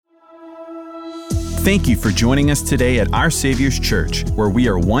Thank you for joining us today at Our Savior's Church, where we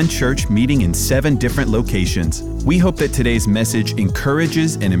are one church meeting in 7 different locations. We hope that today's message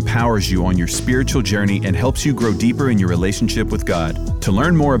encourages and empowers you on your spiritual journey and helps you grow deeper in your relationship with God. To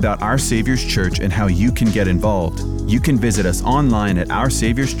learn more about Our Savior's Church and how you can get involved, you can visit us online at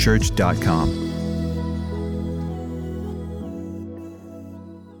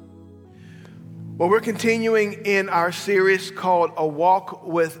oursaviourschurch.com. Well, we're continuing in our series called A Walk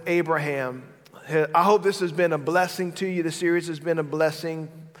with Abraham. I hope this has been a blessing to you. The series has been a blessing.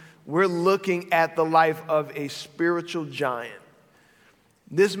 We're looking at the life of a spiritual giant.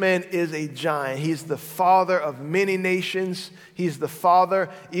 This man is a giant. He's the father of many nations. He's the father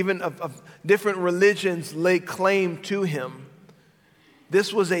even of different religions lay claim to him.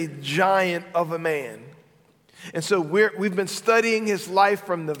 This was a giant of a man. And so we've been studying his life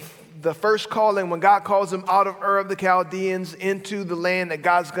from the first calling, when God calls him out of Ur of the Chaldeans into the land that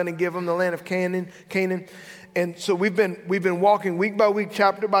God's going to give him, the land of Canaan. And so we've been walking week by week,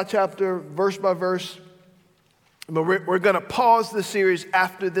 chapter by chapter, verse by verse. But we're going to pause the series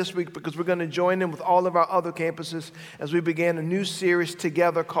after this week because we're going to join in with all of our other campuses as we begin a new series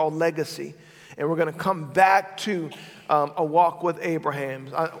together called Legacy. And we're going to come back to A Walk with Abraham.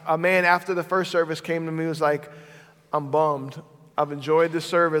 A man after the first service came to me and was like, "I'm bummed. I've enjoyed this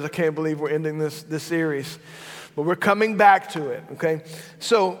service. I can't believe we're ending this series." But we're coming back to it, okay?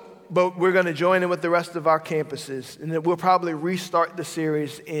 But we're going to join in with the rest of our campuses. And then we'll probably restart the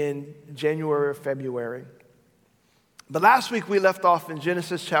series in January or February. But last week we left off in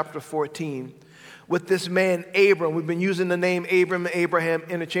Genesis chapter 14 with this man, Abram. We've been using the name Abram and Abraham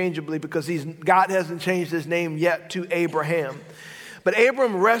interchangeably because God hasn't changed his name yet to Abraham. But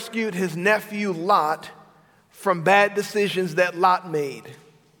Abram rescued his nephew Lot from bad decisions that Lot made.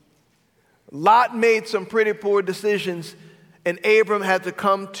 Lot made some pretty poor decisions, and Abram had to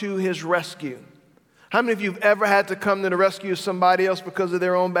come to his rescue. How many of you have ever had to come to the rescue of somebody else because of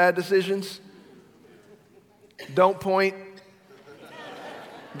their own bad decisions? Don't point.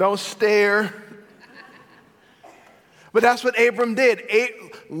 Don't stare. But that's what Abram did.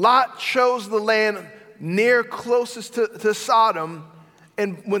 Lot chose the land near closest to Sodom,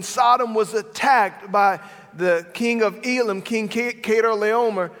 and when Sodom was attacked by the king of Elam, King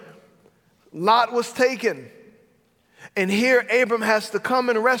Chedorlaomer, Lot was taken. And here Abram has to come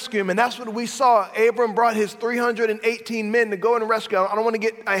and rescue him. And that's what we saw. Abram brought his 318 men to go and rescue. I don't want to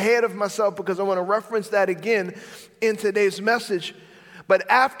get ahead of myself because I want to reference that again in today's message.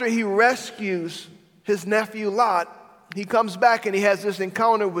 But after he rescues his nephew Lot, he comes back and he has this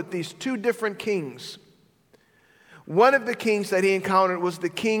encounter with these 2 different kings. One of the kings that he encountered was the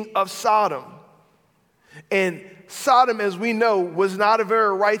king of Sodom. And Sodom, as we know, was not a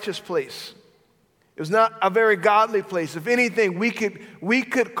very righteous place. It was not a very godly place. If anything, we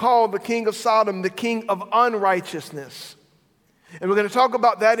could call the king of Sodom the king of unrighteousness. And we're going to talk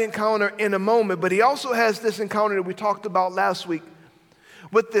about that encounter in a moment. But he also has this encounter that we talked about last week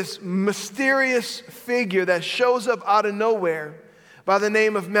with this mysterious figure that shows up out of nowhere by the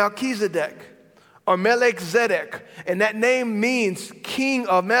name of Melchizedek or Melchizedek. And that name means king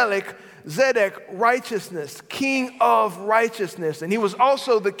of Melech. Zedek, righteousness, king of righteousness. And he was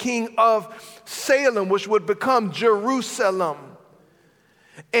also the king of Salem, which would become Jerusalem.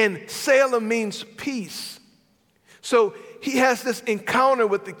 And Salem means peace. So he has this encounter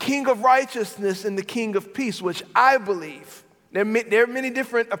with the king of righteousness and the king of peace, which I believe, there are many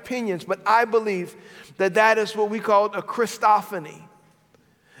different opinions, but I believe that is what we call a Christophany.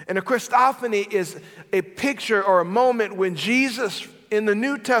 And a Christophany is a picture or a moment when Jesus in the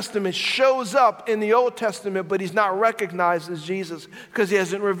New Testament shows up in the Old Testament, but he's not recognized as Jesus because he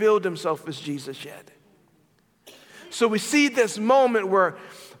hasn't revealed himself as Jesus yet. So we see this moment where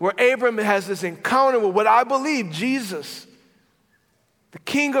Abram has this encounter with what I believe, Jesus, the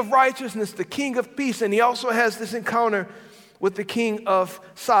king of righteousness, the king of peace, and he also has this encounter with the king of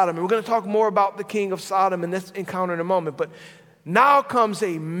Sodom. And we're going to talk more about the king of Sodom in this encounter in a moment. But now comes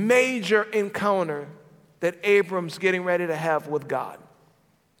a major encounter that Abram's getting ready to have with God.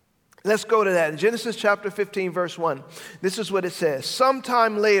 Let's go to that. In Genesis chapter 15, verse 1, this is what it says.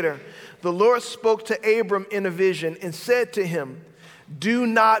 Sometime later, the Lord spoke to Abram in a vision and said to him, "Do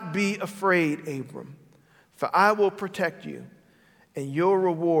not be afraid, Abram, for I will protect you, and your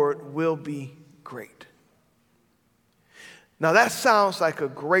reward will be great." Now that sounds like a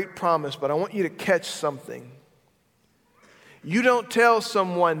great promise, but I want you to catch something. You don't tell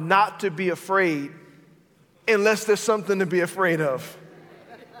someone not to be afraid unless there's something to be afraid of.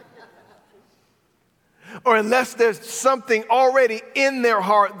 Or unless there's something already in their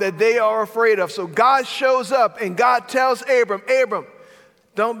heart that they are afraid of. So God shows up and God tells Abram, "Abram,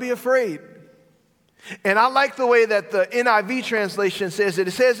 don't be afraid." And I like the way that the NIV translation says it.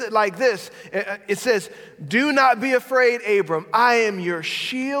 It says it like this. It says, "Do not be afraid, Abram. I am your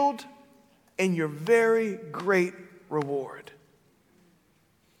shield and your very great reward."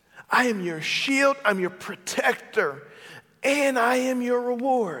 I am your shield, I'm your protector, and I am your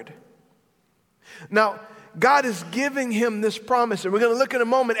reward. Now, God is giving him this promise, and we're going to look in a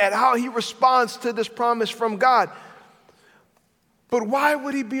moment at how he responds to this promise from God. But why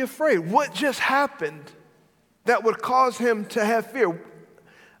would he be afraid? What just happened that would cause him to have fear?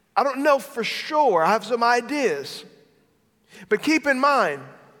 I don't know for sure. I have some ideas. But keep in mind,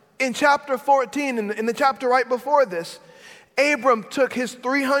 in chapter 14, in the chapter right before this, Abram took his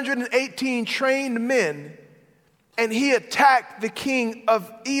 318 trained men and he attacked the king of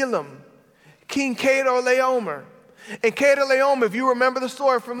Elam, King Chedorlaomer. And Chedorlaomer, if you remember the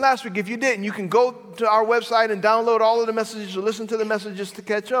story from last week, if you didn't, you can go to our website and download all of the messages or listen to the messages to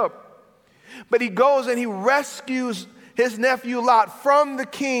catch up. But he goes and he rescues his nephew Lot from the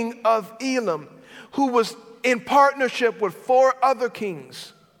king of Elam, who was in partnership with 4 other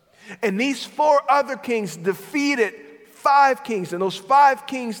kings. And these 4 other kings defeated 5 kings, and those 5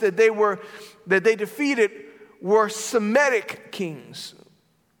 kings that they defeated were Semitic kings,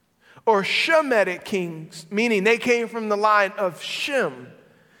 or Shemitic kings, meaning they came from the line of Shem,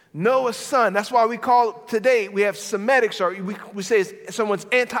 Noah's son. That's why we have Semitics, or we say someone's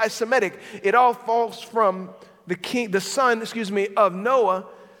anti-Semitic. It all falls from the son of Noah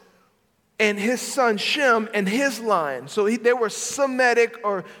and his son Shem and his line. So they were Semitic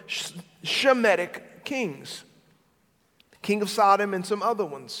or Shemitic kings. King of Sodom and some other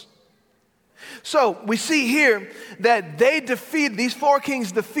ones. So we see here that these 4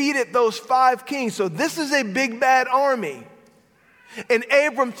 kings defeated those 5 kings. So this is a big bad army. And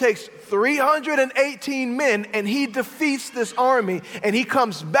Abram takes 318 men and he defeats this army, and he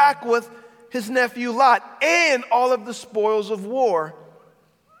comes back with his nephew Lot and all of the spoils of war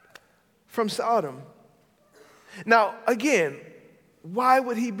from Sodom. Now, again, why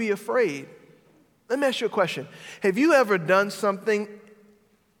would he be afraid? Let me ask you a question. Have you ever done something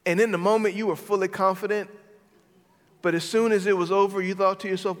and in the moment you were fully confident, but as soon as it was over, you thought to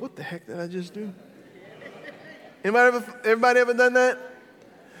yourself, what the heck did I just do? Everybody ever done that?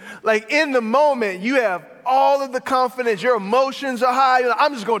 Like in the moment, you have all of the confidence, your emotions are high. You're like,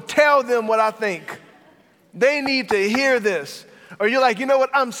 I'm just going to tell them what I think. They need to hear this. Or you're like, you know what?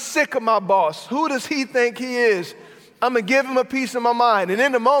 I'm sick of my boss. Who does he think he is? I'm going to give him a piece of my mind. And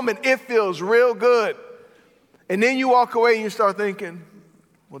in the moment, it feels real good. And then you walk away and you start thinking,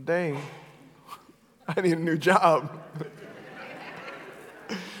 well, dang, I need a new job.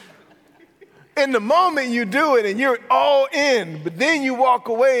 In the moment you do it and you're all in, but then you walk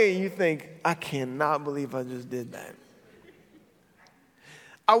away and you think, I cannot believe I just did that.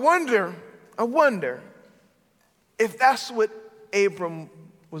 I wonder if that's what Abram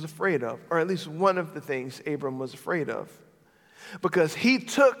was afraid of, or at least one of the things Abram was afraid of. Because he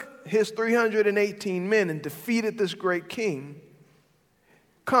took his 318 men and defeated this great king,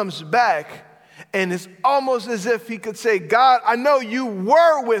 comes back, and it's almost as if he could say, God, I know you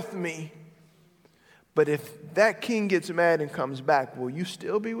were with me, but if that king gets mad and comes back, will you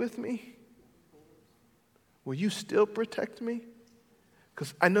still be with me? Will you still protect me?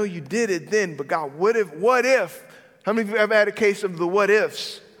 Because I know you did it then, but God, what if? How many of you ever had a case of the what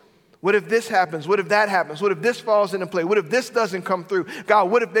ifs? What if this happens? What if that happens? What if this falls into play? What if this doesn't come through?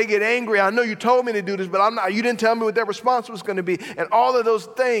 God, what if they get angry? I know you told me to do this, but you didn't tell me what their response was going to be. And all of those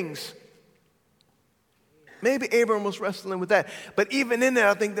things. Maybe Abram was wrestling with that. But even in that,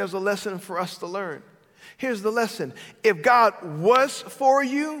 I think there's a lesson for us to learn. Here's the lesson. If God was for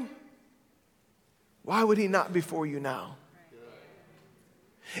you, why would he not be for you now?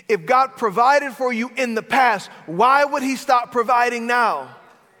 If God provided for you in the past, why would he stop providing now?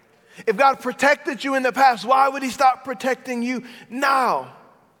 If God protected you in the past, why would he stop protecting you now?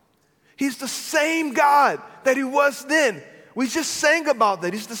 He's the same God that he was then. We just sang about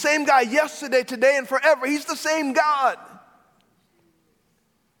that. He's the same God yesterday, today, and forever. He's the same God.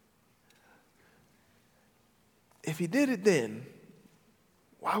 If he did it then,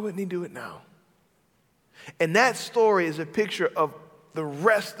 why wouldn't he do it now? And that story is a picture of the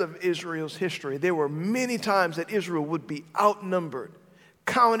rest of Israel's history. There were many times that Israel would be outnumbered,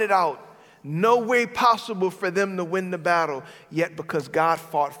 counted out, no way possible for them to win the battle, yet because God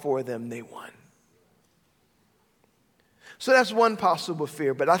fought for them, they won. So that's one possible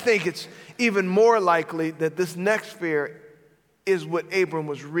fear, but I think it's even more likely that this next fear is what Abram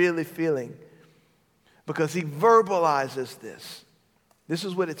was really feeling, because he verbalizes this. This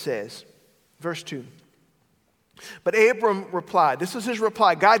is what it says, verse 2. But Abram replied. This is his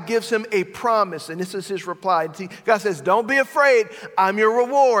reply. God gives him a promise, and this is his reply. God says, don't be afraid. I'm your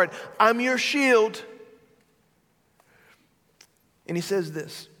reward. I'm your shield. And he says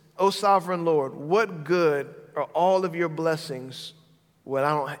this, O sovereign Lord, what good are all of your blessings when I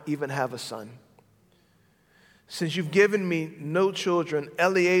don't even have a son? Since you've given me no children,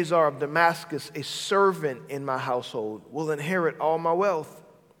 Eleazar of Damascus, a servant in my household, will inherit all my wealth.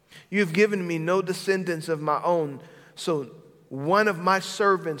 You've given me no descendants of my own, so one of my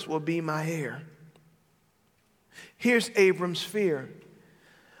servants will be my heir. Here's Abram's fear.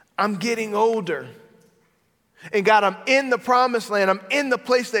 I'm getting older. And God, I'm in the promised land. I'm in the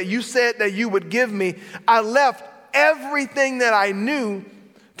place that you said that you would give me. I left everything that I knew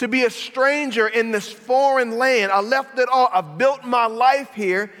to be a stranger in this foreign land. I left it all. I've built my life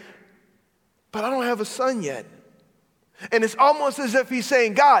here, but I don't have a son yet. And it's almost as if he's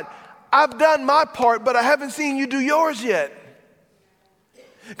saying, God, I've done my part, but I haven't seen you do yours yet.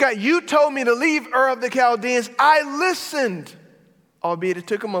 God, you told me to leave Ur of the Chaldeans. I listened, albeit it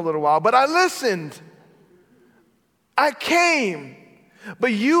took him a little while, but I listened. I came,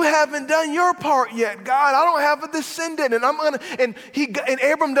 but you haven't done your part yet, God. I don't have a descendant, and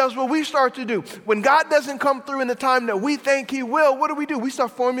Abram does what we start to do. When God doesn't come through in the time that we think he will, what do? We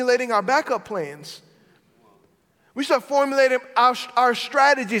start formulating our backup plans. We start formulating our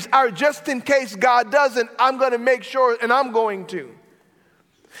strategies, our just in case God doesn't, I'm going to make sure, and I'm going to.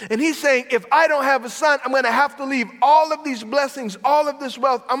 And he's saying, if I don't have a son, I'm going to have to leave all of these blessings, all of this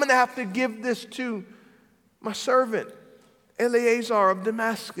wealth. I'm going to have to give this to my servant, Eleazar of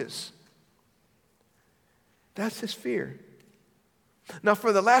Damascus. That's his fear. Now,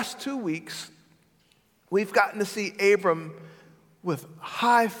 for the last 2 weeks, we've gotten to see Abram with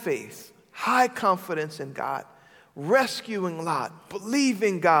high faith, high confidence in God, rescuing Lot,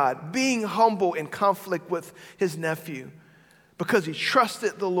 believing God, being humble in conflict with his nephew because he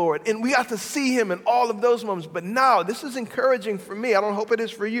trusted the Lord. And we got to see him in all of those moments. But now, this is encouraging for me. I don't hope it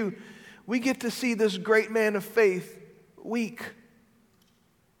is for you. We get to see this great man of faith weak.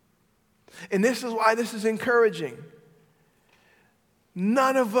 And this is why this is encouraging.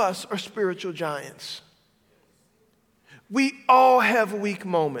 None of us are spiritual giants. We all have weak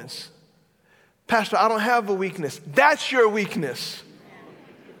moments. Pastor, I don't have a weakness. That's your weakness.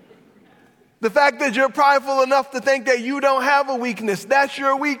 The fact that you're prideful enough to think that you don't have a weakness, that's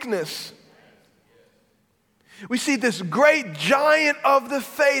your weakness. We see this great giant of the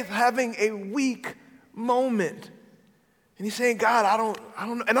faith having a weak moment. And he's saying, God, I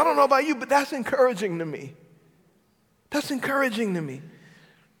don't know. And I don't know about you, but that's encouraging to me. That's encouraging to me.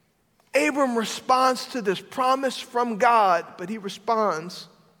 Abram responds to this promise from God, but he responds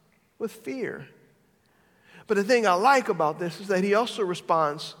with fear. But the thing I like about this is that he also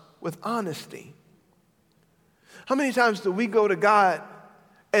responds with honesty. How many times do we go to God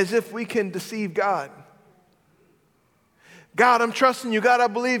as if we can deceive God? God, I'm trusting you. God, I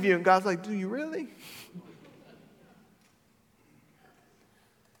believe you. And God's like, do you really?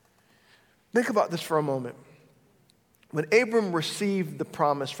 Think about this for a moment. When Abram received the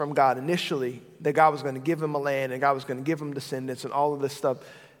promise from God initially that God was going to give him a land and God was going to give him descendants and all of this stuff,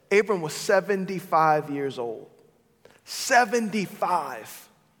 Abram was 75 years old. 75.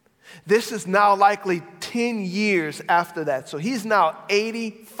 This is now likely 10 years after that. So he's now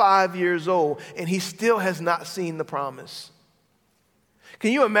 85 years old and he still has not seen the promise.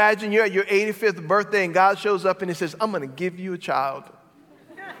 Can you imagine you're at your 85th birthday and God shows up and he says, I'm going to give you a child.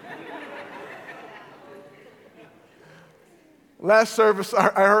 Last service,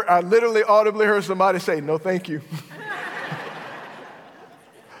 I literally audibly heard somebody say, no, thank you.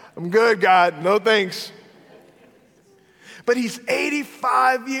 I'm good, God. No, thanks. But he's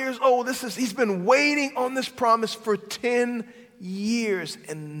 85 years old. He's been waiting on this promise for 10 years,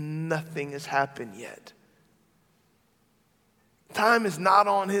 and nothing has happened yet. Time is not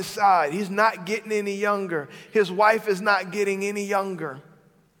on his side. He's not getting any younger. His wife is not getting any younger.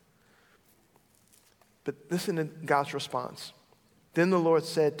 But listen to God's response. Then the Lord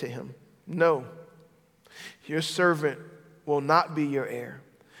said to him, no, your servant will not be your heir,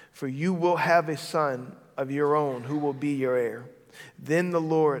 for you will have a son of your own who will be your heir. Then the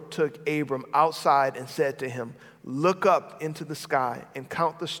Lord took Abram outside and said to him, look up into the sky and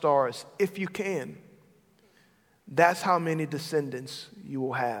count the stars if you can. That's how many descendants you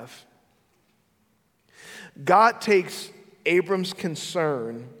will have. God takes Abram's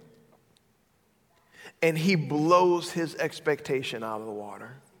concern and he blows his expectation out of the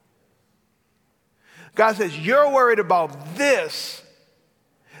water. God says, you're worried about this,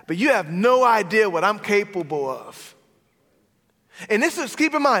 but you have no idea what I'm capable of. And this is,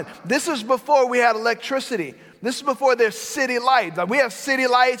 keep in mind, this is before we had electricity. This is before there's city lights. Like we have city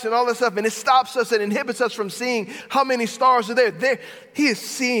lights and all this stuff, and it stops us and inhibits us from seeing how many stars are there. He is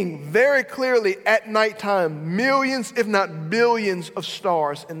seeing very clearly at nighttime millions, if not billions, of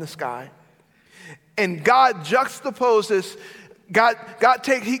stars in the sky. And God juxtaposes,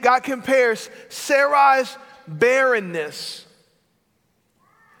 God compares Sarai's barrenness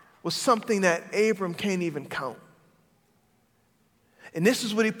with something that Abram can't even count. And this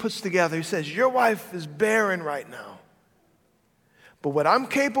is what he puts together. He says, your wife is barren right now. But what I'm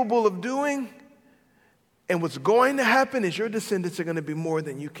capable of doing and what's going to happen is your descendants are going to be more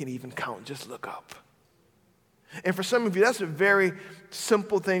than you can even count. Just look up. And for some of you, that's a very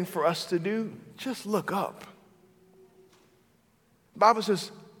simple thing for us to do. Just look up. The Bible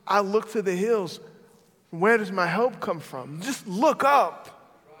says, I look to the hills. Where does my help come from? Just look up.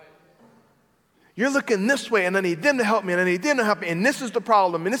 You're looking this way, and I need them to help me, and I need them to help me, and this is the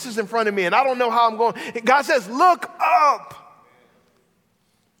problem, and this is in front of me, and I don't know how I'm going. And God says, look up.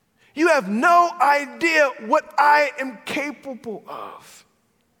 You have no idea what I am capable of.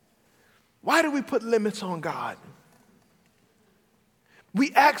 Why do we put limits on God?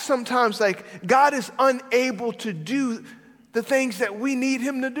 We act sometimes like God is unable to do the things that we need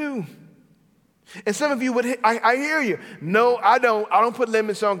him to do. And some of you would, I hear you. No, I don't put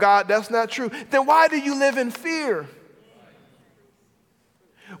limits on God. That's not true. Then why do you live in fear?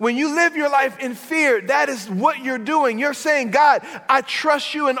 When you live your life in fear, that is what you're doing. You're saying, God, I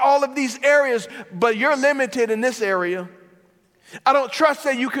trust you in all of these areas, but you're limited in this area. I don't trust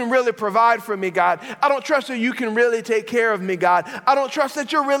that you can really provide for me, God. I don't trust that you can really take care of me, God. I don't trust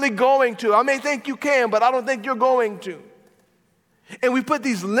that you're really going to. I may think you can, but I don't think you're going to. And we put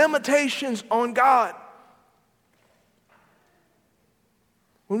these limitations on God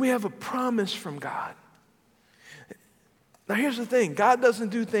when we have a promise from God. Now here's the thing. God doesn't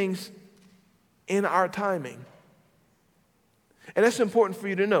do things in our timing. And that's important for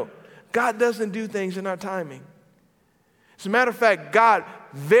you to know. God doesn't do things in our timing. As a matter of fact, God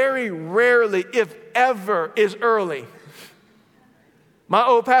very rarely, if ever, is early. My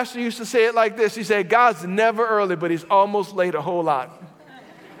old pastor used to say it like this. He said, God's never early, but he's almost late a whole lot.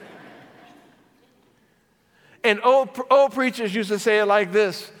 And old preachers used to say it like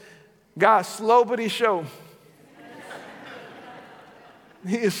this. God's slow, but he's show.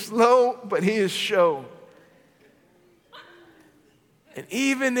 He is slow, but he is show. And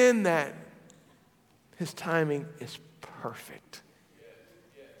even in that, his timing is perfect.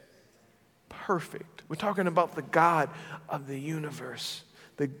 Perfect. We're talking about the God of the universe,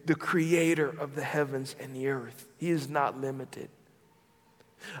 the creator of the heavens and the earth. He is not limited.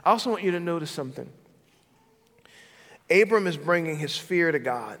 I also want you to notice something. Abram is bringing his fear to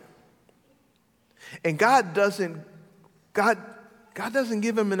God. And God doesn't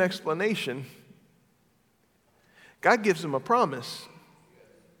give him an explanation. God gives him a promise.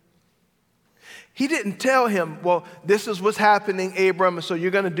 He didn't tell him, well, this is what's happening, Abram, and so you're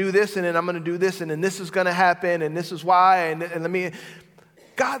going to do this, and then I'm going to do this, and then this is going to happen, and this is why, and let me.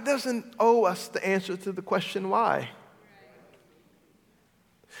 God doesn't owe us the answer to the question why.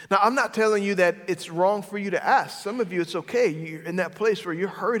 Now, I'm not telling you that it's wrong for you to ask. Some of you, it's okay. You're in that place where you're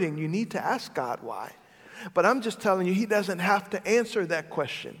hurting. You need to ask God why. But I'm just telling you, he doesn't have to answer that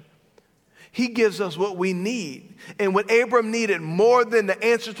question. He gives us what we need. And what Abram needed more than the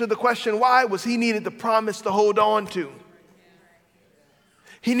answer to the question why was he needed the promise to hold on to.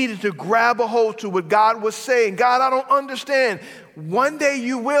 He needed to grab a hold to what God was saying. God, I don't understand. One day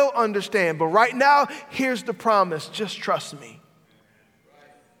you will understand. But right now, here's the promise. Just trust me.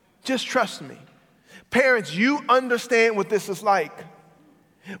 Just trust me. Parents, you understand what this is like.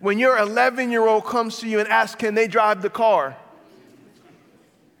 When your 11-year-old comes to you and asks, can they drive the car?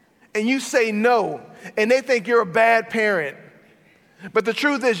 And you say no, and they think you're a bad parent. But the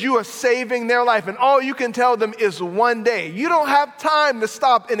truth is you are saving their life, and all you can tell them is one day. You don't have time to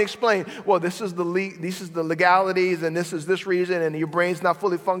stop and explain, well, this is the legalities, and this is this reason, and your brain's not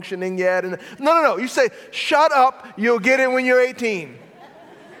fully functioning yet. And no. You say, shut up, you'll get it when you're 18.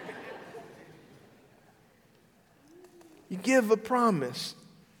 You give a promise.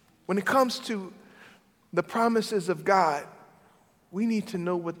 When it comes to the promises of God, we need to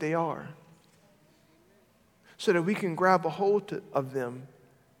know what they are so that we can grab a hold of them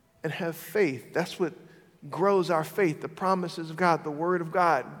and have faith. That's what grows our faith. The promises of God, the Word of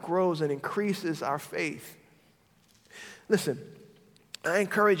God grows and increases our faith. Listen, I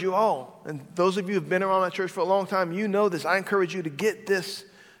encourage you all, and those of you who have been around our church for a long time, you know this. I encourage you to get this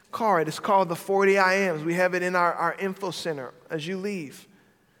card. It's called the 40 I Ams. We have it in our info center as you leave.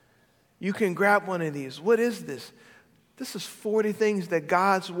 You can grab one of these. What is this? This is 40 things that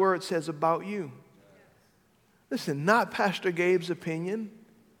God's word says about you. Listen, not Pastor Gabe's opinion.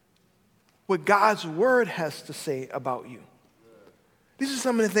 What God's word has to say about you. These are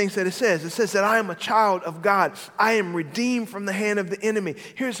some of the things that it says. It says that I am a child of God. I am redeemed from the hand of the enemy.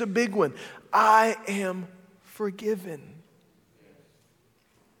 Here's a big one. I am forgiven.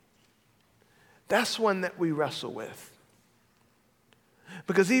 That's one that we wrestle with.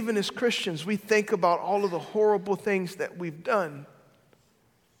 Because even as Christians, we think about all of the horrible things that we've done.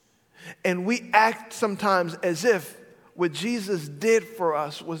 And we act sometimes as if what Jesus did for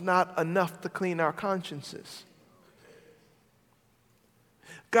us was not enough to clean our consciences.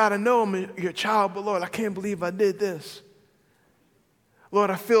 God, I know I'm your child, but Lord, I can't believe I did this. Lord,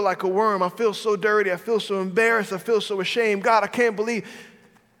 I feel like a worm. I feel so dirty. I feel so embarrassed. I feel so ashamed. God, I can't believe.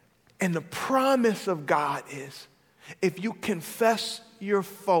 And the promise of God is, if you confess your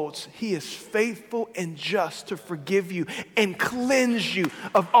faults, He is faithful and just to forgive you and cleanse you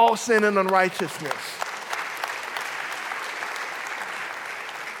of all sin and unrighteousness.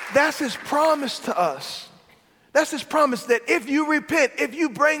 That's His promise to us. That's His promise that if you repent, if you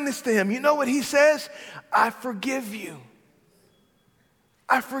bring this to Him, you know what He says? I forgive you.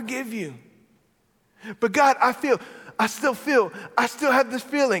 I forgive you. But God, I still have this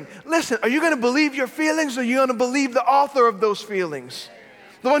feeling. Listen, are you going to believe your feelings, or are you going to believe the author of those feelings?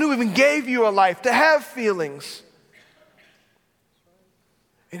 The one who even gave you a life to have feelings.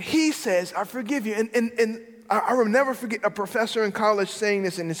 And He says, I forgive you. And I will never forget a professor in college saying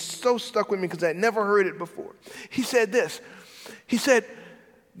this, and it's so stuck with me because I'd never heard it before. He said this. He said,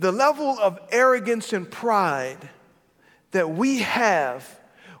 the level of arrogance and pride that we have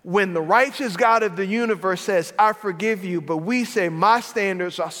when the righteous God of the universe says, I forgive you, but we say my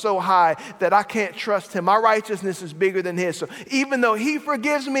standards are so high that I can't trust Him. My righteousness is bigger than His. So even though He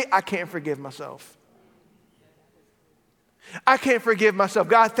forgives me, I can't forgive myself. I can't forgive myself.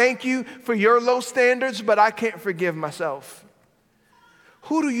 God, thank you for your low standards, but I can't forgive myself.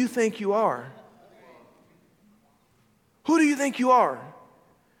 Who do you think you are? Who do you think you are?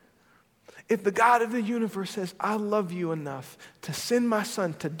 If the God of the universe says, I love you enough to send my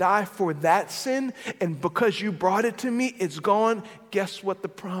Son to die for that sin, and because you brought it to me, it's gone, guess what the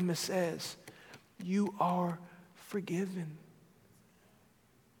promise says? You are forgiven.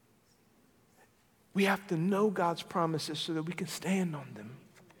 We have to know God's promises so that we can stand on them.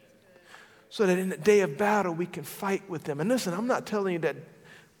 So that in the day of battle, we can fight with them. And listen, I'm not telling you that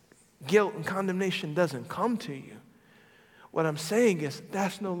guilt and condemnation doesn't come to you. What I'm saying is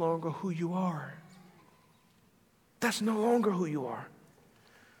that's no longer who you are. That's no longer who you are.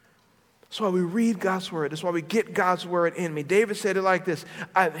 That's why we read God's word. That's why we get God's word in me. David said it like this: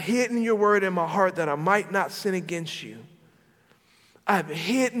 I've hidden your word in my heart that I might not sin against you. I've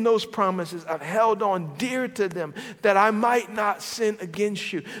hidden those promises. I've held on dear to them that I might not sin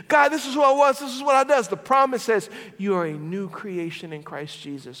against you. God, this is who I was. This is what I does. The promise says you are a new creation in Christ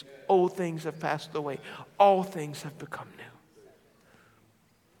Jesus. Old things have passed away. All things have become new.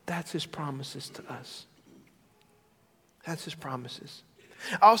 That's His promises to us. That's His promises.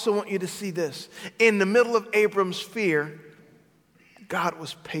 I also want you to see this. In the middle of Abram's fear, God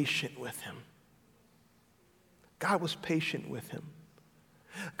was patient with him. God was patient with him.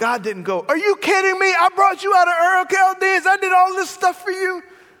 God didn't go, are you kidding me? I brought you out of Ur of Chaldees. I did all this stuff for you.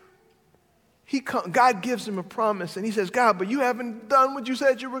 God gives him a promise, and he says, God, but you haven't done what you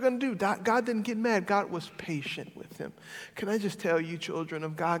said you were going to do. God didn't get mad. God was patient with him. Can I just tell you, children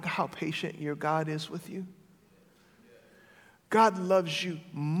of God, how patient your God is with you? God loves you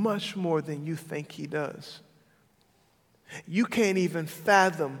much more than you think He does. You can't even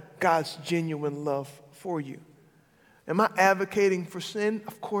fathom God's genuine love for you. Am I advocating for sin?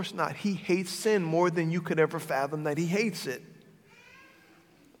 Of course not. He hates sin more than you could ever fathom that He hates it.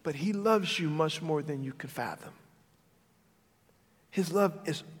 But He loves you much more than you could fathom. His love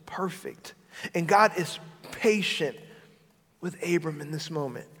is perfect. And God is patient with Abram in this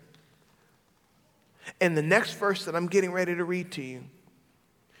moment. And the next verse that I'm getting ready to read to you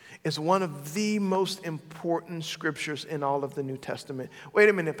is one of the most important scriptures in all of the New Testament. Wait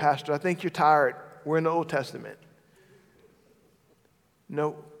a minute, Pastor. I think you're tired. We're in the Old Testament.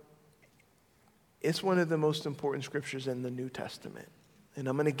 No. It's one of the most important scriptures in the New Testament. And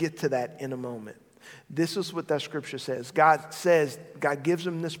I'm going to get to that in a moment. This is what that scripture says. God gives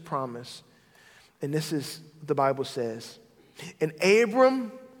him this promise. And this is, the Bible says, and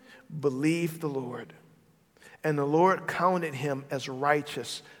Abram believed the Lord, and the Lord counted him as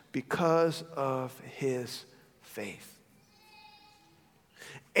righteous because of his faith.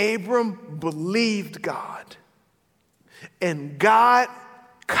 Abram believed God, and God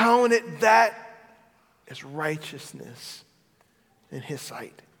counted that as righteousness in His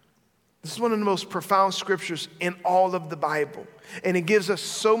sight. This is one of the most profound scriptures in all of the Bible. And it gives us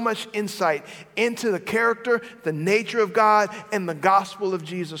so much insight into the character, the nature of God, and the gospel of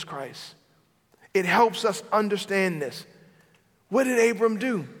Jesus Christ. It helps us understand this. What did Abram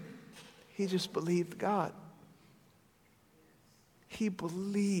do? He just believed God. He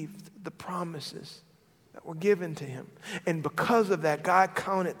believed the promises that were given to him. And because of that, God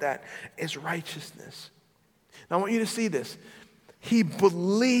counted that as righteousness. Now I want you to see this. He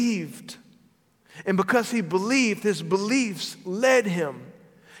believed. And because he believed, his beliefs led him.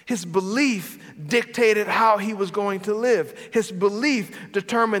 His belief dictated how he was going to live. His belief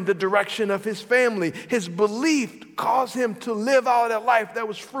determined the direction of his family. His belief caused him to live out a life that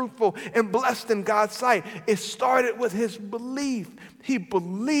was fruitful and blessed in God's sight. It started with his belief. He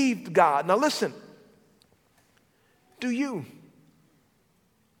believed God. Now listen, do you?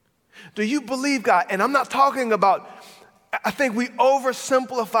 Do you believe God? And I'm not talking about, I think we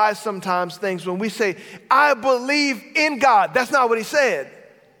oversimplify sometimes things when we say, I believe in God. That's not what he said.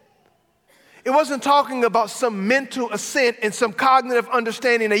 It wasn't talking about some mental assent and some cognitive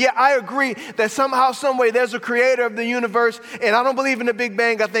understanding that, yeah, I agree that somehow, some way there's a creator of the universe, and I don't believe in the Big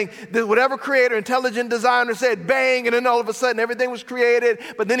Bang. I think that whatever creator, intelligent designer said bang, and then all of a sudden everything was created,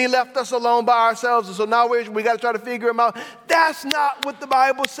 but then he left us alone by ourselves, and so now we got to try to figure him out. That's not what the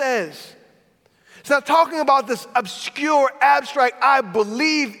Bible says. It's not talking about this obscure, abstract, I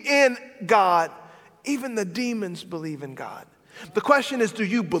believe in God. Even the demons believe in God. The question is, do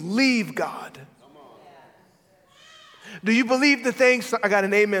you believe God? Do you believe the things? I got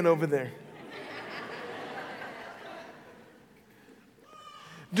an amen over there.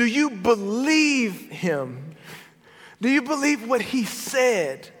 Do you believe him? Do you believe what he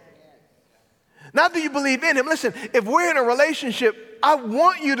said? Not do you believe in him. Listen, if we're in a relationship, I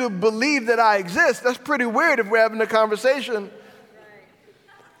want you to believe that I exist. That's pretty weird if we're having a conversation.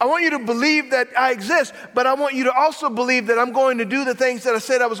 I want you to believe that I exist, but I want you to also believe that I'm going to do the things that I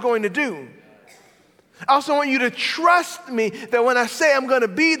said I was going to do. I also want you to trust me that when I say I'm going to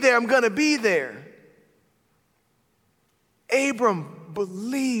be there, I'm going to be there. Abram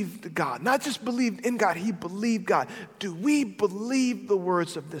believed God, not just believed in God, he believed God. Do we believe the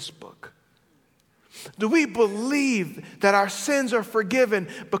words of this book? Do we believe that our sins are forgiven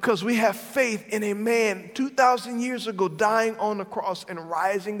because we have faith in a man 2,000 years ago dying on the cross and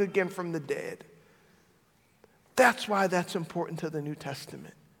rising again from the dead? That's why that's important to the New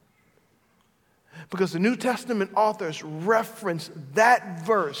Testament. Because the New Testament authors reference that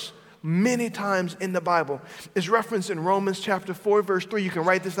verse many times in the Bible. It's referenced in Romans chapter 4, verse 3. You can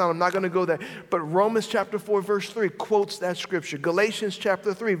write this down. I'm not going to go there. But Romans chapter 4, verse 3 quotes that scripture. Galatians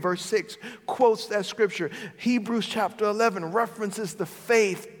chapter 3, verse 6 quotes that scripture. Hebrews chapter 11 references the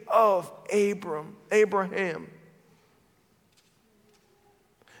faith of Abraham.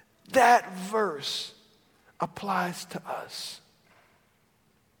 That verse applies to us.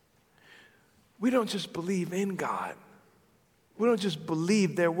 We don't just believe in God. We don't just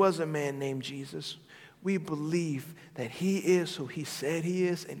believe there was a man named Jesus. We believe that he is who he said he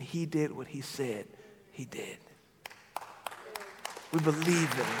is, and he did what he said he did. We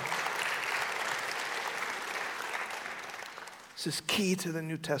believe in him. This is key to the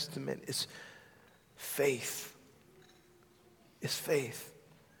New Testament. It's faith. It's faith.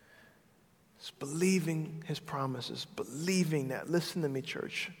 It's believing his promises, believing that. Listen to me,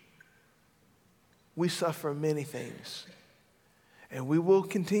 church. We suffer many things. And we will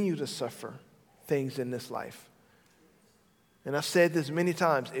continue to suffer things in this life. And I've said this many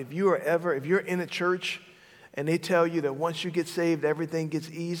times. If you're in a church and they tell you that once you get saved, everything gets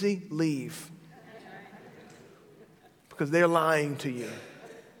easy, leave. Because they're lying to you.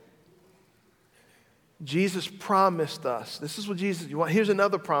 Jesus promised us. This is what Jesus, here's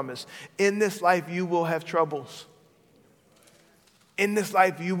another promise. In this life, you will have troubles. In this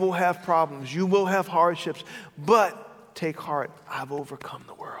life, you will have problems. You will have hardships. But take heart, I've overcome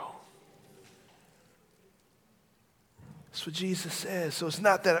the world. That's what Jesus says. So it's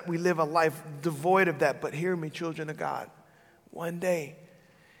not that we live a life devoid of that, but hear me, children of God. One day,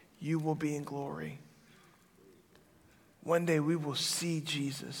 you will be in glory. One day, we will see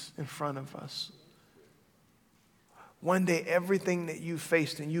Jesus in front of us. One day, everything that you've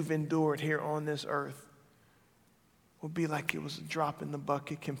faced and you've endured here on this earth will be like it was a drop in the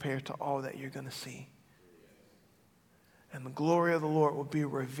bucket compared to all that you're going to see. And the glory of the Lord will be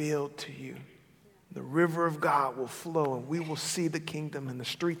revealed to you. The river of God will flow, and we will see the kingdom and the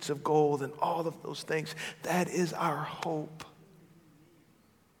streets of gold and all of those things. That is our hope.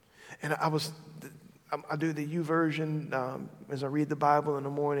 And I do the YouVersion as I read the Bible in the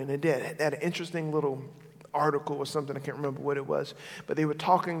morning. And it had an interesting little article or something. I can't remember what it was. But they were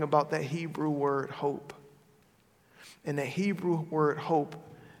talking about that Hebrew word hope. And that Hebrew word hope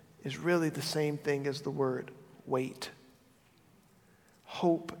is really the same thing as the word wait.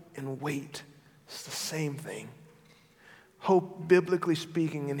 Hope and wait is the same thing. Hope, biblically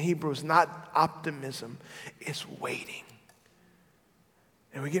speaking, in Hebrew is not optimism, it's waiting.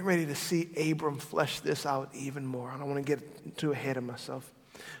 And we're getting ready to see Abram flesh this out even more. I don't want to get too ahead of myself.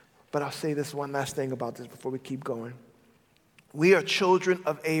 But I'll say this one last thing about this before we keep going. We are children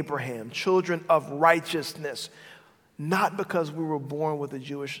of Abraham, children of righteousness, not because we were born with a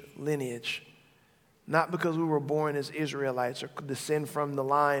Jewish lineage, not because we were born as Israelites or descend from the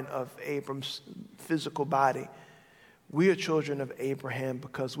line of Abram's physical body. We are children of Abraham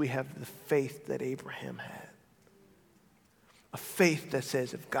because we have the faith that Abraham had. A faith that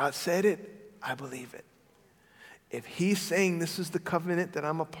says, if God said it, I believe it. If he's saying this is the covenant that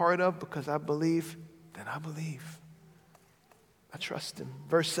I'm a part of because I believe, then I believe. I trust him.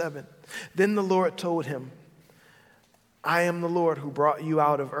 Verse 7, then the Lord told him, I am the Lord who brought you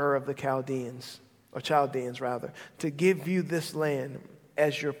out of Ur of the Chaldeans, to give you this land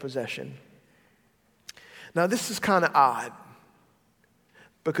as your possession. Now, this is kind of odd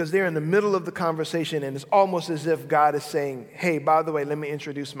because they're in the middle of the conversation and it's almost as if God is saying, hey, by the way, let me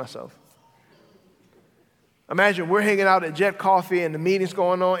introduce myself. Imagine we're hanging out at Jet Coffee and the meeting's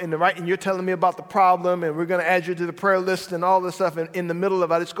going on and you're telling me about the problem and we're going to add you to the prayer list and all this stuff. And in the middle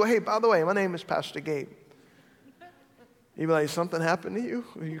of it, I just go, hey, by the way, my name is Pastor Gabe. You'd be like, something happened to you?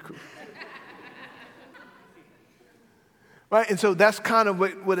 Right? And so that's kind of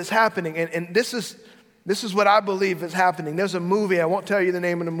what is happening. And this is what I believe is happening. There's a movie, I won't tell you the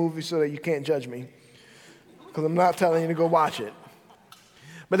name of the movie so that you can't judge me, because I'm not telling you to go watch it.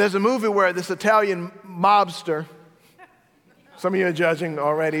 But there's a movie where this Italian mobster, some of you are judging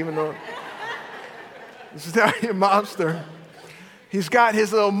already, even though this Italian mobster, he's got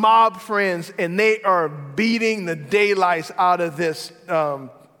his little mob friends, and they are beating the daylights out of this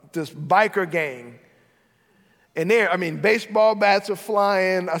biker gang. And baseball bats are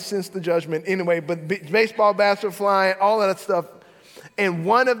flying. I sense the judgment anyway, but baseball bats are flying, all of that stuff. And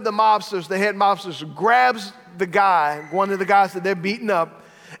one of the mobsters, the head mobsters, grabs the guy, one of the guys that they're beating up,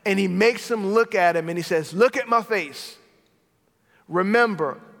 and he makes him look at him, and he says, look at my face.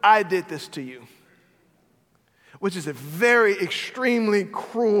 Remember, I did this to you. Which is a very extremely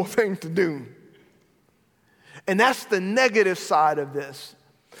cruel thing to do. And that's the negative side of this.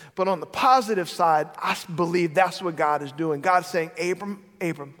 But on the positive side, I believe that's what God is doing. God's saying,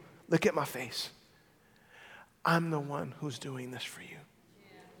 Abram, look at my face. I'm the one who's doing this for you.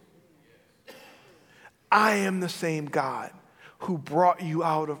 I am the same God who brought you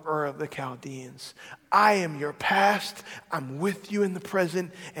out of Ur of the Chaldeans. I am your past, I'm with you in the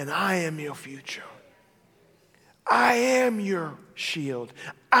present, and I am your future. I am your shield.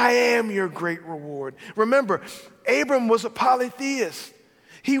 I am your great reward. Remember, Abram was a polytheist.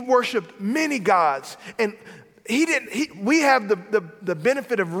 He worshiped many gods. And we have the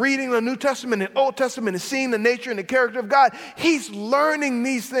benefit of reading the New Testament and Old Testament and seeing the nature and the character of God. He's learning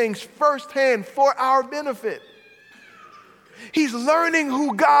these things firsthand for our benefit. He's learning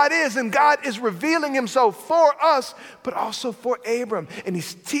who God is, and God is revealing himself for us, but also for Abram. And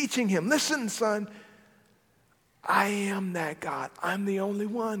he's teaching him, listen, son, I am that God. I'm the only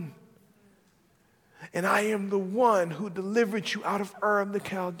one. And I am the one who delivered you out of Ur of the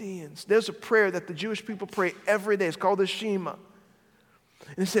Chaldeans. There's a prayer that the Jewish people pray every day. It's called the Shema.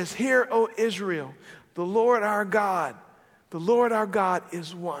 And it says, hear, O Israel, the Lord our God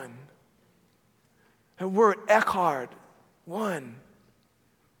is one. The word echad, one.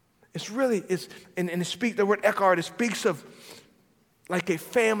 The word echad, it speaks of like a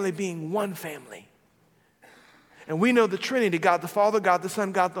family being one family. And we know the Trinity, God the Father, God the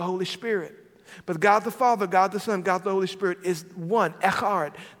Son, God the Holy Spirit. But God the Father, God the Son, God the Holy Spirit is one,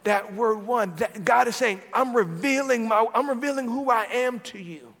 echad. That word one, God is saying, I'm revealing who I am to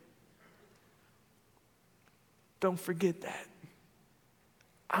you. Don't forget that.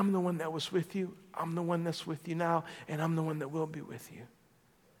 I'm the one that was with you. I'm the one that's with you now, and I'm the one that will be with you.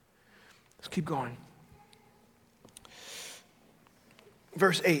 Let's keep going.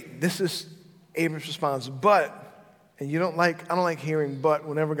 Verse 8, this is Abram's response. And I don't like hearing but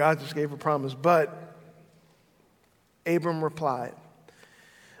whenever God just gave a promise. But Abram replied,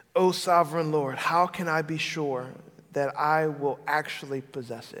 O sovereign Lord, how can I be sure that I will actually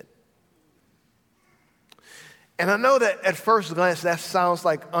possess it? And I know that at first glance that sounds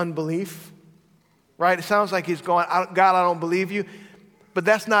like unbelief, right? It sounds like he's going, God, I don't believe you. But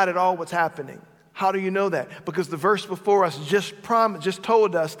that's not at all what's happening. How do you know that? Because the verse before us just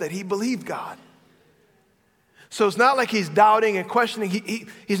told us that he believed God. So it's not like he's doubting and questioning.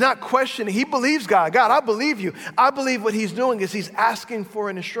 He's not questioning. He believes God. God, I believe you. I believe what he's doing is he's asking for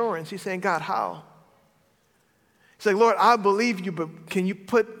an assurance. He's saying, God, how? He's like, Lord, I believe you, but can you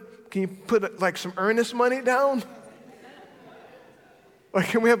put like some earnest money down? Or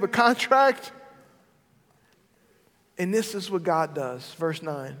can we have a contract? And this is what God does. Verse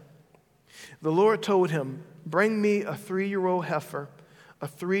 9. The Lord told him, bring me a 3-year-old heifer, a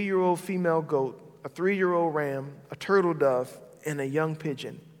 3-year-old female goat, a 3-year-old ram, a turtle dove, and a young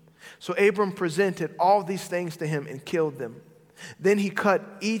pigeon. So Abram presented all these things to him and killed them. Then he cut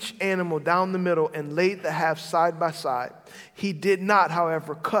each animal down the middle and laid the halves side by side. He did not,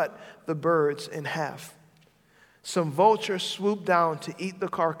 however, cut the birds in half. Some vultures swooped down to eat the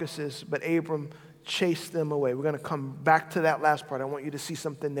carcasses, but Abram chased them away. We're going to come back to that last part. I want you to see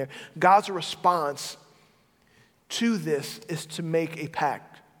something there. God's response to this is to make a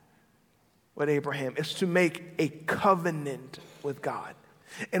pact with Abraham. It's to make a covenant with God.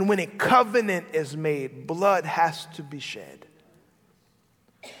 And when a covenant is made, blood has to be shed.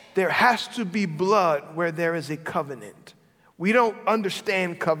 There has to be blood where there is a covenant. We don't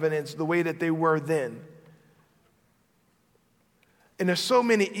understand covenants the way that they were then. And there's so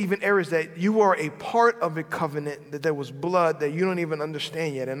many even areas that you are a part of a covenant, that there was blood that you don't even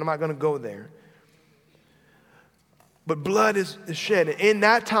understand yet. And I'm not going to go there. But blood is shed. And in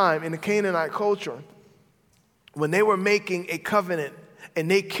that time, in the Canaanite culture, when they were making a covenant and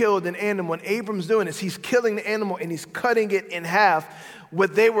they killed an animal, when Abram's doing this, he's killing the animal and he's cutting it in half.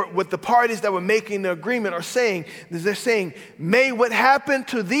 What the parties that were making the agreement are saying is they're saying, may what happened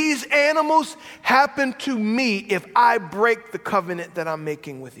to these animals happen to me if I break the covenant that I'm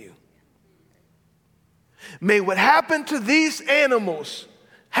making with you. May what happened to these animals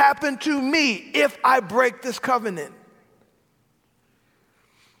happen to me if I break this covenant.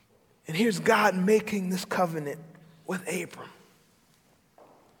 And here's God making this covenant with Abram.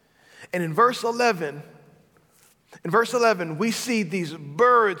 And in verse 11, we see these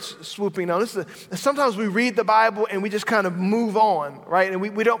birds swooping down. Sometimes we read the Bible and we just kind of move on, right? And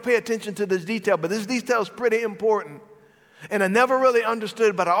we don't pay attention to this detail, but this detail is pretty important. And I never really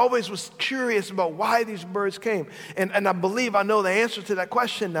understood, but I always was curious about why these birds came. And I believe I know the answer to that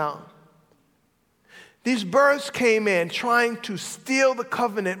question now. These birds came in trying to steal the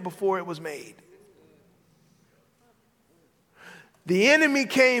covenant before it was made. The enemy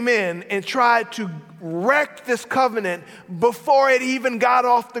came in and tried to wreck this covenant before it even got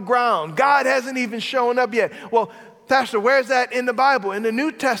off the ground. God hasn't even shown up yet. Well, Pastor, where's that in the Bible? In the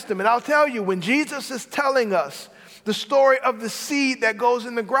New Testament, I'll tell you, when Jesus is telling us the story of the seed that goes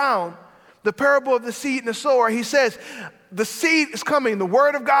in the ground, the parable of the seed and the sower, he says, the seed is coming, the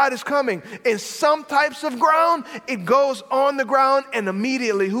word of God is coming. In some types of ground, it goes on the ground, and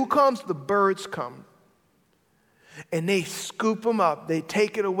immediately, who comes? The birds come. And they scoop them up, they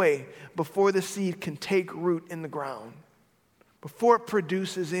take it away before the seed can take root in the ground, before it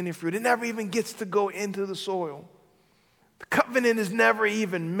produces any fruit. It never even gets to go into the soil. The covenant is never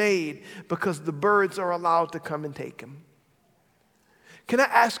even made because the birds are allowed to come and take them. Can I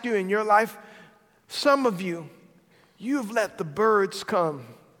ask you, in your life, some of you, you've let the birds come.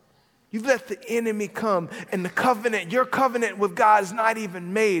 You've let the enemy come, and your covenant with God is not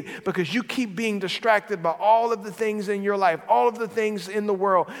even made because you keep being distracted by all of the things in your life, all of the things in the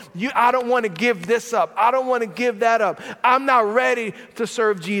world. I don't want to give this up. I don't want to give that up. I'm not ready to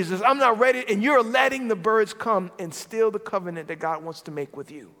serve Jesus. I'm not ready, and you're letting the birds come and steal the covenant that God wants to make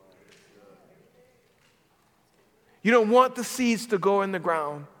with you. You don't want the seeds to go in the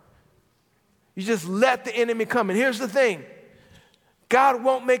ground. You just let the enemy come. And here's the thing. God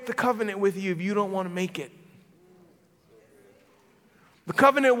won't make the covenant with you if you don't want to make it. The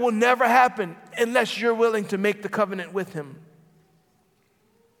covenant will never happen unless you're willing to make the covenant with him.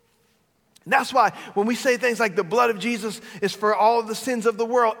 And that's why when we say things like the blood of Jesus is for all of the sins of the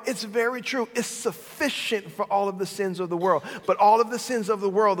world, it's very true. It's sufficient for all of the sins of the world. But all of the sins of the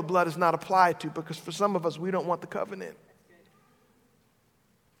world, the blood is not applied to, because for some of us, we don't want the covenant.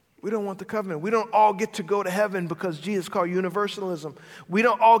 We don't want the covenant. We don't all get to go to heaven because Jesus called universalism. We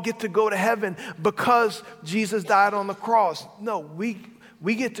don't all get to go to heaven because Jesus died on the cross. No, we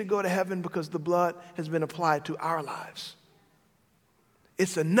get to go to heaven because the blood has been applied to our lives.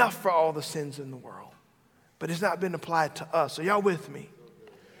 It's enough for all the sins in the world, but it's not been applied to us. Are y'all with me?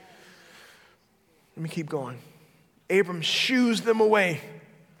 Let me keep going. Abram shoos them away,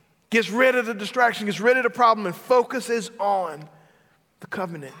 gets rid of the distraction, gets rid of the problem, and focuses on the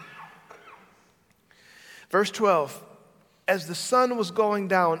covenant. Verse 12, as the sun was going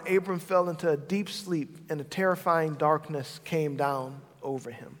down, Abram fell into a deep sleep, and a terrifying darkness came down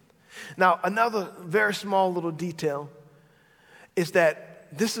over him. Now, another very small little detail is that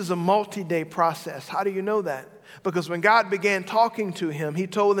this is a multi-day process. How do you know that? Because when God began talking to him, he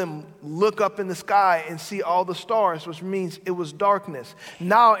told him, look up in the sky and see all the stars, which means it was darkness.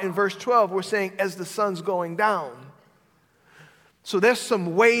 Now in verse 12, we're saying as the sun's going down. So there's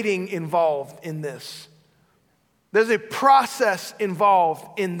some waiting involved in this. There's a process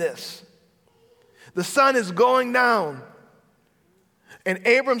involved in this. The sun is going down, and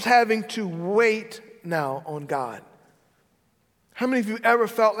Abram's having to wait now on God. How many of you ever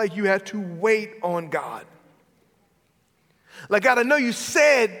felt like you had to wait on God? Like, God, I know you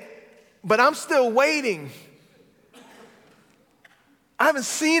said, but I'm still waiting. I haven't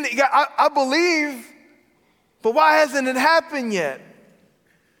seen it. God, I believe, but why hasn't it happened yet?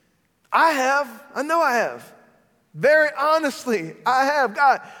 I have. I know I have. Very honestly, I have.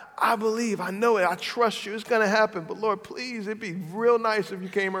 God, I believe. I know it. I trust you. It's going to happen. But Lord, please, it'd be real nice if you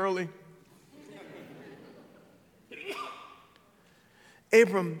came early.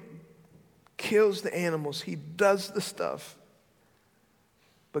 Abram kills the animals. He does the stuff.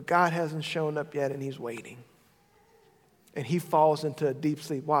 But God hasn't shown up yet, and he's waiting. And he falls into a deep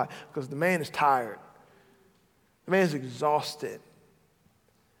sleep. Why? Because the man is tired. The man is exhausted.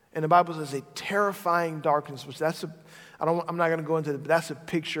 And the Bible says a terrifying darkness, which I'm not going to go into it, but that's a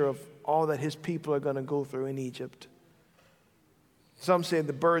picture of all that his people are going to go through in Egypt. Some say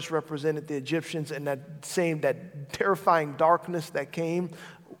the birds represented the Egyptians, and that terrifying darkness that came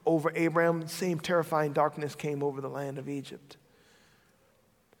over Abraham, the same terrifying darkness came over the land of Egypt.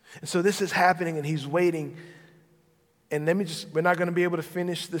 And so this is happening, and he's waiting. And we're not going to be able to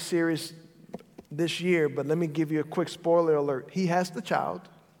finish the series this year, but let me give you a quick spoiler alert. He has the child,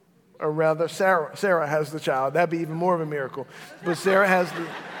 or rather Sarah has the child. That'd be even more of a miracle. But Sarah has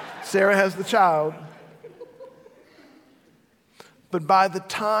the child. But by the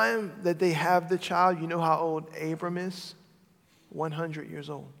time that they have the child, you know how old Abram is? 100 years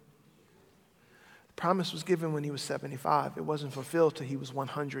old. The promise was given when he was 75. It wasn't fulfilled till he was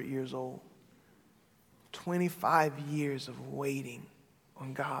 100 years old. 25 years of waiting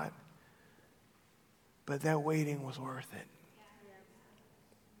on God. But that waiting was worth it.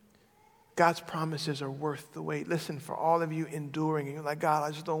 God's promises are worth the wait. Listen, for all of you enduring, and you're like, God,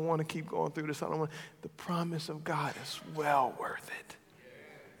 I just don't want to keep going through this. I don't want. The promise of God is well worth it.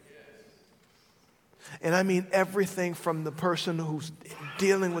 And I mean everything from the person who's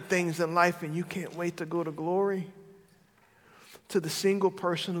dealing with things in life and you can't wait to go to glory, to the single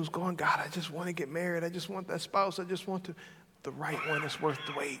person who's going, God, I just want to get married. I just want that spouse. I just want to. The right one is worth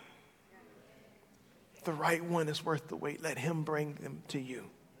the wait. The right one is worth the wait. Let him bring them to you.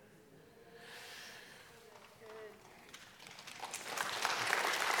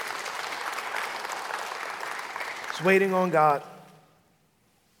 It's waiting on God.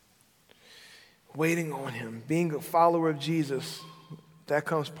 Waiting on him. Being a follower of Jesus, that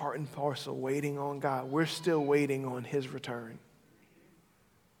comes part and parcel, waiting on God. We're still waiting on his return.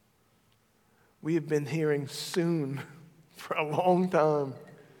 We have been hearing soon for a long time.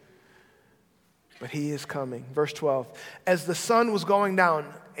 But he is coming. Verse 12. As the sun was going down,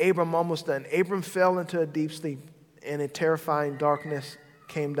 Abram almost done. Abram fell into a deep sleep, and a terrifying darkness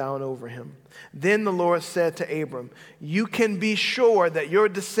came down over him. Then the Lord said to Abram, you can be sure that your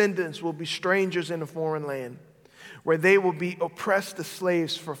descendants will be strangers in a foreign land, where they will be oppressed as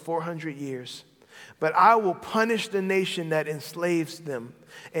slaves for 400 years. But I will punish the nation that enslaves them,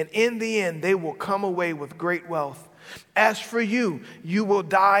 and in the end they will come away with great wealth. As for you, you will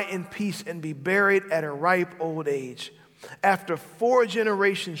die in peace and be buried at a ripe old age. After 4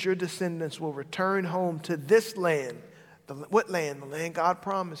 generations, your descendants will return home to this land. What land? The land God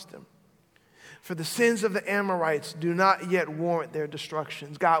promised them. For the sins of the Amorites do not yet warrant their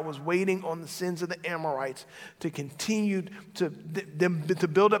destructions. God was waiting on the sins of the Amorites to continue to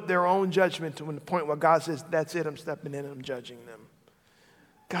build up their own judgment to the point where God says, that's it, I'm stepping in and I'm judging them.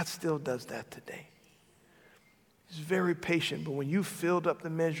 God still does that today. He's very patient, but when you filled up the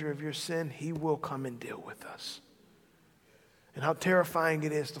measure of your sin, he will come and deal with us. And how terrifying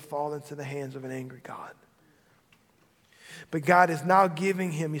it is to fall into the hands of an angry God. But God is now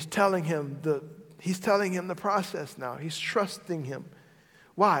giving him, he's telling him the process now. He's trusting him.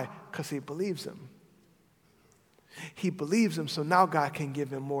 Why? Because he believes him. He believes him, so now God can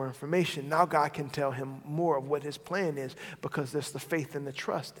give him more information. Now God can tell him more of what his plan is because there's the faith and the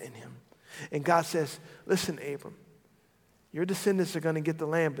trust in him. And God says, listen, Abram, your descendants are going to get the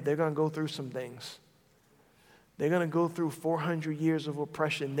land, but they're going to go through some things. They're going to go through 400 years of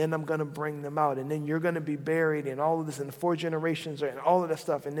oppression. Then I'm going to bring them out. And then you're going to be buried and all of this and 4 generations and all of that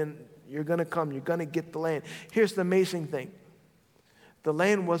stuff. And then you're going to come. You're going to get the land. Here's the amazing thing. The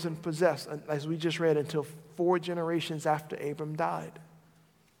land wasn't possessed, as we just read, until 4 generations after Abram died.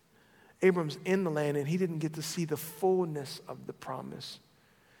 Abram's in the land, and he didn't get to see the fullness of the promise,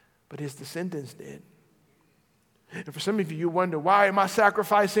 but his descendants did. And for some of you, you wonder, why am I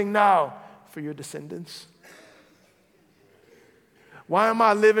sacrificing now? For your descendants. Why am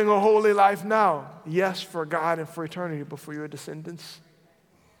I living a holy life now? Yes, for God and for eternity, but for your descendants.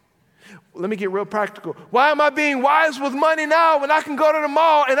 Let me get real practical. Why am I being wise with money now when I can go to the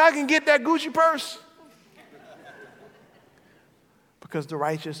mall and I can get that Gucci purse? Because the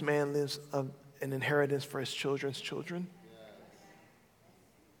righteous man lives an inheritance for his children's children.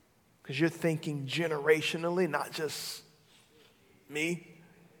 Because you're thinking generationally, not just me.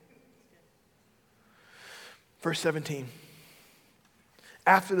 Verse 17.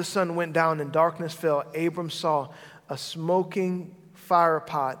 After the sun went down and darkness fell, Abram saw a smoking fire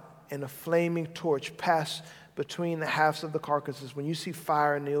pot and a flaming torch pass between the halves of the carcasses. When you see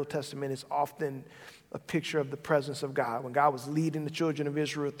fire in the Old Testament, it's often a picture of the presence of God. When God was leading the children of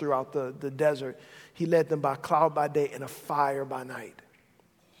Israel throughout the desert, he led them by cloud by day and a fire by night.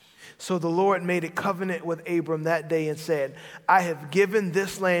 So the Lord made a covenant with Abram that day and said, I have given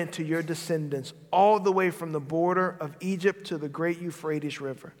this land to your descendants all the way from the border of Egypt to the great Euphrates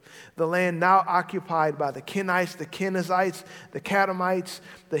River. The land now occupied by the Kenites, the Kenizzites, the Kadmonites,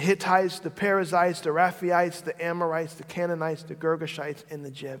 the Hittites, the Perizzites, the Rephaites, the Amorites, the Canaanites, the Girgashites, and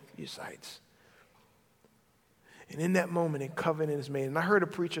the Jebusites. And in that moment, a covenant is made. And I heard a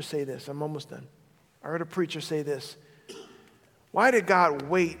preacher say this. I'm almost done. I heard a preacher say this. Why did God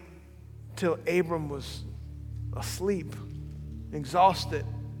wait till Abram was asleep, exhausted?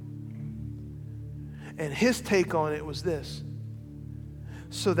 And his take on it was this: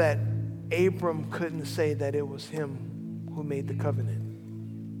 so that Abram couldn't say that it was him who made the covenant.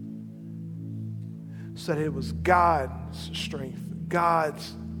 So that it was God's strength,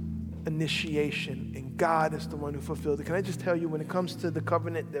 God's initiation, and God is the one who fulfilled it. Can I just tell you, when it comes to the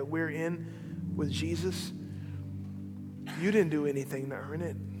covenant that we're in with Jesus, you didn't do anything to earn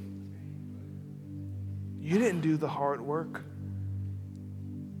it. You didn't do the hard work.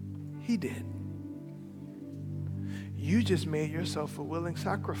 He did. You just made yourself a willing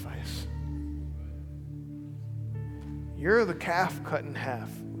sacrifice. You're the calf cut in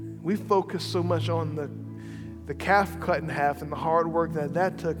half. We focus so much on the calf cut in half and the hard work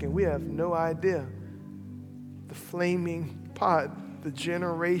that took, and we have no idea. The flaming pot, the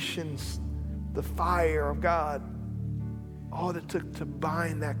generations, the fire of God, all it took to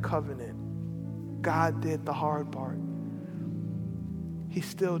bind that covenant. God did the hard part. He's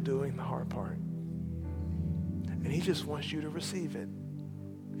still doing the hard part. And he just wants you to receive it.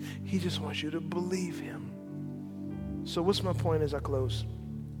 He just wants you to believe him. So what's my point as I close?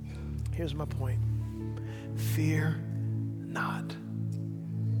 Here's my point. Fear not.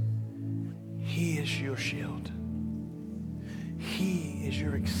 He is your shield. He is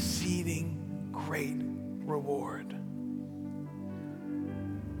your exceeding great reward.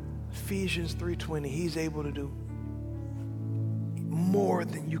 Ephesians 3:20, he's able to do more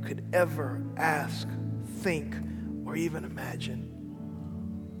than you could ever ask, think, or even imagine.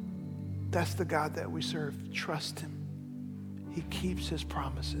 That's the God that we serve. Trust him. He keeps his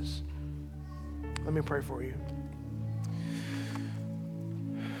promises. Let me pray for you.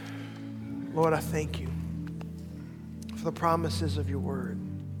 Lord, I thank you for the promises of your word.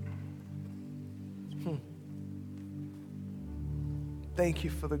 Thank you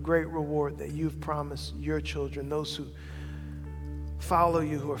for the great reward that you've promised your children, those who follow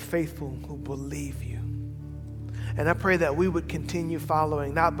you, who are faithful, who believe you. And I pray that we would continue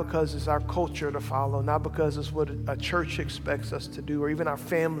following, not because it's our culture to follow, not because it's what a church expects us to do, or even our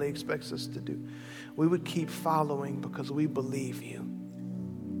family expects us to do. We would keep following because we believe you.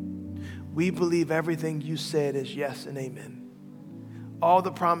 We believe everything you said is yes and amen. All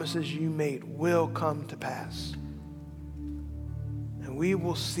the promises you made will come to pass. And we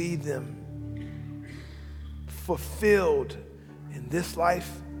will see them fulfilled in this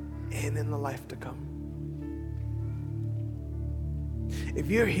life and in the life to come. If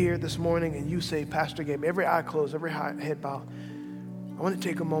you're here this morning and you say, Pastor Gabe, every eye closed, every head bowed, I want to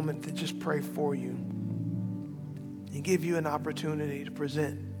take a moment to just pray for you and give you an opportunity to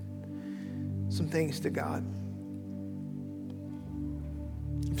present some things to God.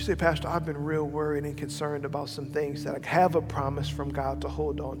 If you say, Pastor, I've been real worried and concerned about some things that I have a promise from God to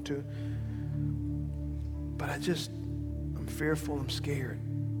hold on to, but I'm fearful, I'm scared.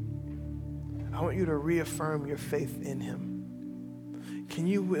 I want you to reaffirm your faith in him.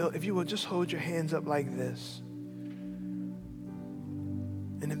 If you will, just hold your hands up like this.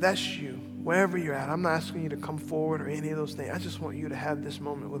 And if that's you, Wherever you're at, I'm not asking you to come forward or any of those things. I just want you to have this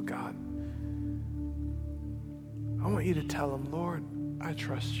moment with God. I want you to tell him, Lord, I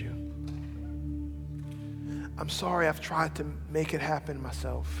trust you. I'm sorry I've tried to make it happen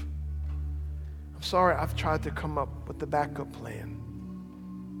myself. I'm sorry I've tried to come up with the backup plan.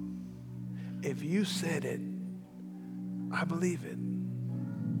 If you said it, I believe it.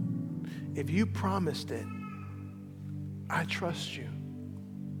 If you promised it, I trust you.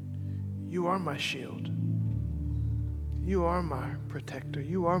 You are my shield. You are my protector.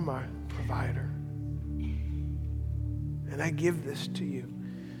 You are my provider. And I give this to you.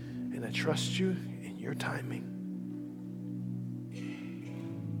 And I trust you in your timing.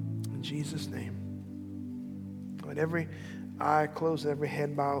 In Jesus' name. With every eye closed, every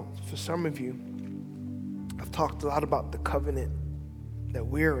head bowed, for some of you, I've talked a lot about the covenant that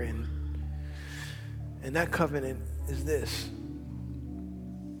we're in. And that covenant is this.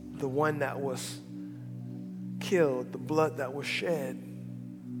 The one that was killed, the blood that was shed,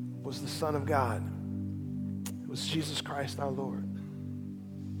 was the Son of God. It was Jesus Christ our Lord.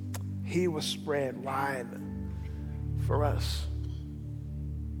 He was spread wide for us.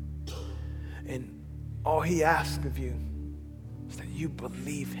 And all he asks of you is that you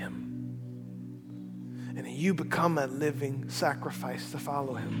believe him. And that you become a living sacrifice to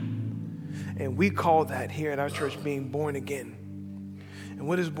follow him. And we call that here at our church being born again. And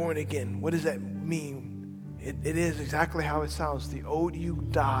what is born again? What does that mean? It is exactly how it sounds. The old you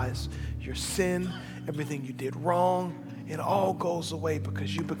dies. Your sin, everything you did wrong, it all goes away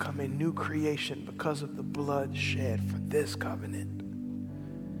because you become a new creation because of the blood shed for this covenant.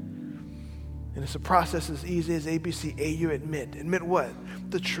 And it's a process as easy as ABC. A, you admit. Admit what?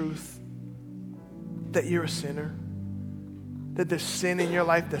 The truth. That you're a sinner. That there's sin in your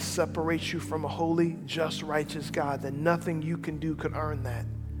life that separates you from a holy, just, righteous God. That nothing you can do could earn that.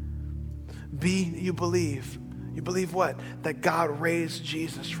 B, you believe. You believe what? That God raised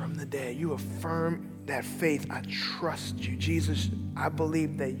Jesus from the dead. You affirm that faith. I trust you. Jesus, I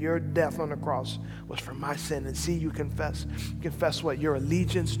believe that your death on the cross was for my sin. And see, you confess. Confess what? Your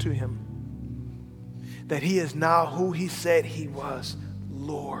allegiance to him. That he is now who he said he was.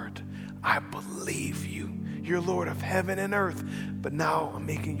 Lord, I believe you. You're Lord of heaven and earth. But now I'm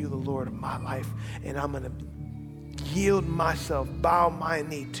making you the Lord of my life. And I'm going to yield myself, bow my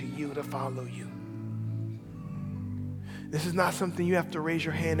knee to you to follow you. This is not something you have to raise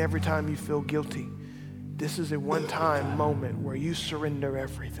your hand every time you feel guilty. This is a one-time moment where you surrender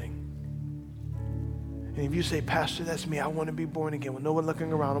everything. And if you say, Pastor, that's me, I want to be born again. With no one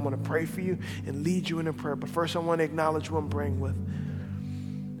looking around, I want to pray for you and lead you in a prayer. But first I want to acknowledge who I'm praying with.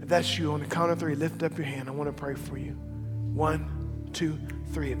 If that's you, on the count of 3, lift up your hand. I want to pray for you. 1, 2,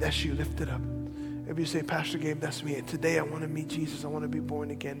 3. If that's you, lift it up. If you say, Pastor Gabe, that's me. And today I want to meet Jesus. I want to be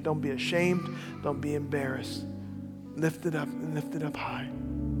born again. Don't be ashamed. Don't be embarrassed. Lift it up and lift it up high.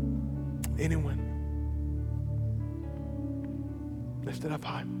 Anyone? Lift it up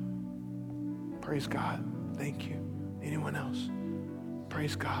high. Praise God. Thank you. Anyone else?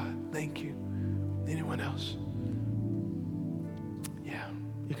 Praise God. Thank you. Anyone else? Yeah,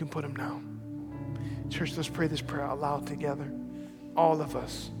 you can put them down. Church, let's pray this prayer out loud together. All of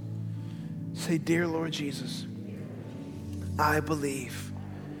us. Say, Dear Lord Jesus, I believe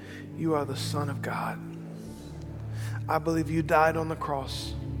you are the Son of God. I believe you died on the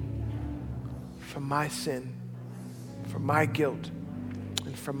cross for my sin, for my guilt,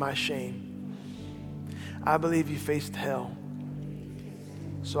 and for my shame. I believe you faced hell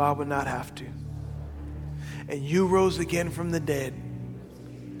so I would not have to. And you rose again from the dead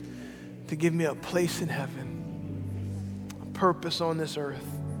to give me a place in heaven, a purpose on this earth,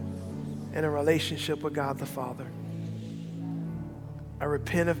 and a relationship with God the Father. I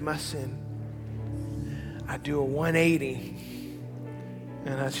repent of my sin. I do a 180,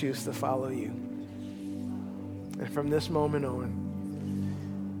 and I choose to follow you. And from this moment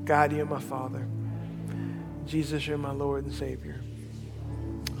on, God, you're my Father. Jesus, you're my Lord and Savior.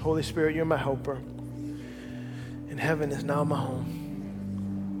 Holy Spirit, you're my helper. And heaven is now my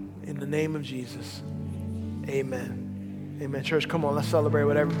home. In the name of Jesus, amen. Amen. Church, come on, let's celebrate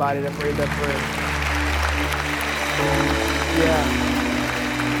with everybody that prayed that prayer.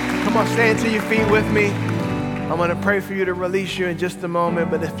 Yeah. Come on, stand to your feet with me. I'm going to pray for you to release you in just a moment.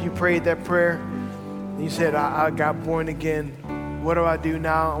 But if you prayed that prayer and you said, I got born again, what do I do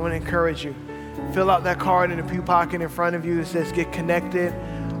now? I want to encourage you. Fill out that card in the pew pocket in front of you that says get connected.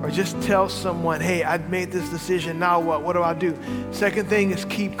 Or just tell someone, hey, I made this decision. Now what? What do I do? Second thing is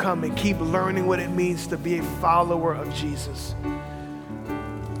keep coming. Keep learning what it means to be a follower of Jesus.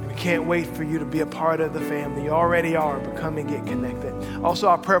 And can't wait for you to be a part of the family. You already are, but come and get connected. Also,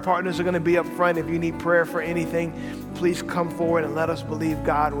 our prayer partners are going to be up front. If you need prayer for anything, please come forward and let us believe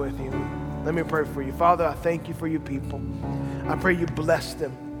God with you. Let me pray for you. Father, I thank you for your people. I pray you bless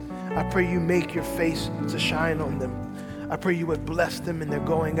them. I pray you make your face to shine on them. I pray you would bless them in their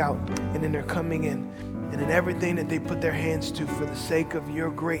going out and in their coming in, and in everything that they put their hands to for the sake of your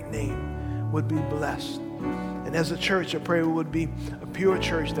great name would be blessed. And as a church, I pray we would be a pure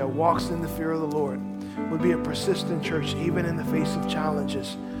church that walks in the fear of the Lord, would be a persistent church even in the face of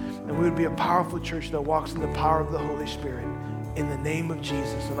challenges, and we would be a powerful church that walks in the power of the Holy Spirit. In the name of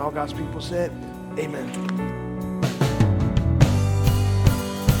Jesus. And all God's people said, amen.